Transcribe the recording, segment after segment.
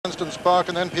Winston Spark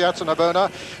and then Piazza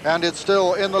Navona, and it's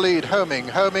still in the lead.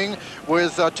 Homing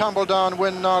with Tumble Down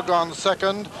Wind now gone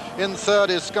second. In third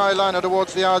is Skyliner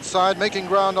towards the outside. Making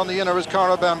ground on the inner is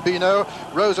Cara Bambino.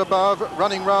 Rose Above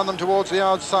running round them towards the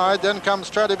outside. Then comes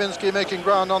Stradivinsky making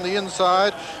ground on the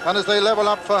inside. And as they level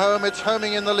up for home, it's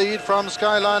Homing in the lead from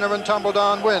Skyliner and Tumble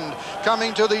Down Wind.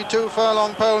 Coming to the 2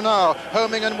 furlong pole now.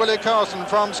 Homing and Willie Carson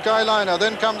from Skyliner.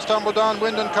 Then comes Tumble Down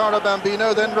Wind and Cara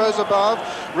Bambino. Then Rose Above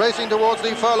racing towards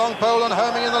the furlong pole and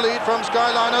Homing in the lead from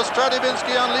Skyliner.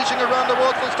 Stradivinsky unleashing a run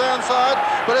towards the stand side,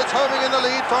 but it's Homing in the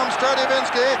lead from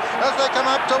Stradivinsky. As they come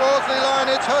up towards the line,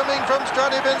 it's Homing from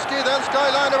Stradivinsky, then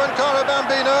Skyliner and Cara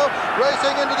Bambino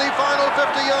racing into the final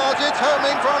 50 yards. It's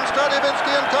Homing from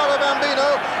Stradivinsky and Cara Bambino,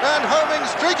 and Homing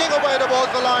streaking away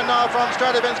towards the line now from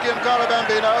Stradivinsky and Cara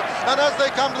Bambino. And as they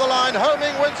come to the line,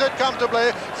 Homing wins it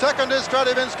comfortably. Second is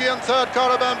Stradivinsky and third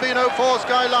Cara Bambino, 4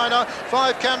 Skyliner,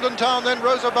 5 Camden Town, then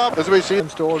Rose Above. As we see,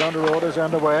 installed under orders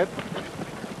and away.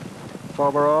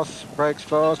 Foberos breaks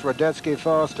fast, Radetzky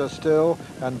faster still,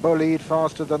 and Bolide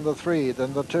faster than the 3,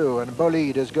 than the 2, and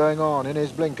Bolide is going on in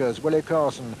his blinkers. Willie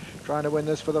Carson trying to win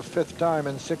this for the 5th time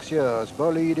in 6 years.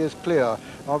 Bolide is clear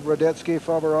of Radetzky,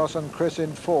 Foberos and Kris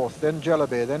in 4th, then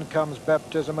Jellaby, then comes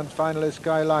Baptism and finally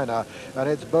Skyliner, and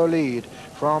it's Bolide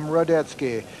from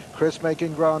Radetzky. Kris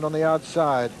making ground on the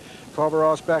outside.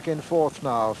 Foberos back in 4th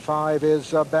now. 5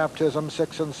 is Baptism,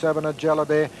 6 and 7 are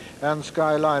Jellaby and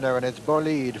Skyliner, and it's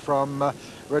Bolide from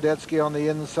Radetzky on the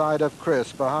inside of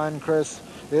Kris. Behind Kris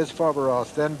is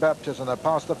Foberos, then Baptism. They're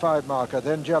past the 5 marker,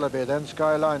 then Jellaby, then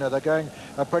Skyliner. They're going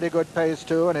a pretty good pace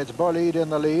too, and it's Bolide in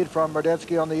the lead from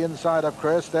Radetzky on the inside of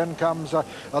Kris. Then comes a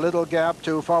little gap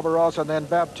to Foberos, and then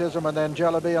Baptism, and then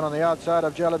Jellaby, and on the outside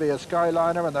of Jellaby is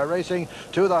Skyliner, and they're racing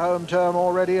to the home term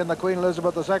already in the Queen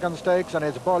Elizabeth II Stakes, and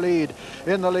it's Bolide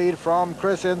in the lead from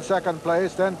Kris in 2nd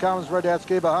place. Then comes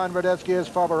Radetzky. Behind Radetzky is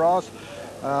Foberos.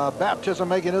 Baptism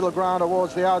making little ground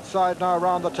towards the outside now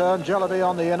around the turn. Jellaby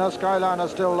on the inner, Skyliner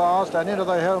still last, and into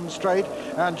the home straight.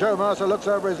 And Joe Mercer looks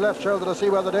over his left shoulder to see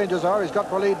where the dangers are. He's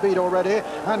got Bolide beat already,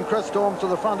 and Kris storms to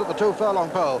the front at the 2 furlong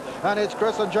pole. And it's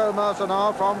Kris and Joe Mercer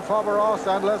now from Foberos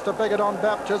and Lester Piggott on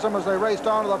Baptism as they race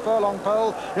down to the furlong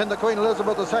pole in the Queen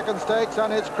Elizabeth II Stakes,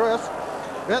 and it's Kris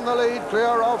in the lead,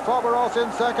 clear of Foberos in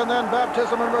 2nd, then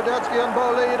Baptism and Radetzky and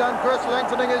Bolide, and Kris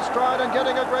lengthening his stride and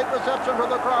getting a great reception from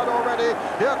the crowd already.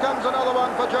 Here comes another one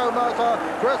for Joe Mercer.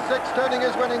 Kris 6 turning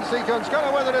his winning sequence, going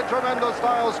to win it in tremendous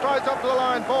style, strides up to the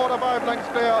line, 4 to 5 lengths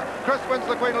clear. Kris wins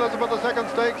the Queen Elizabeth II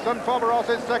Stakes, and Foberos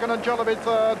is 2nd and Jellaby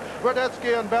 3rd.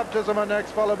 Radetzky and Baptism are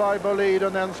next, followed by Bolide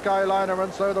and then Skyliner,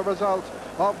 and so the result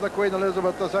of the Queen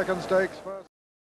Elizabeth II Stakes.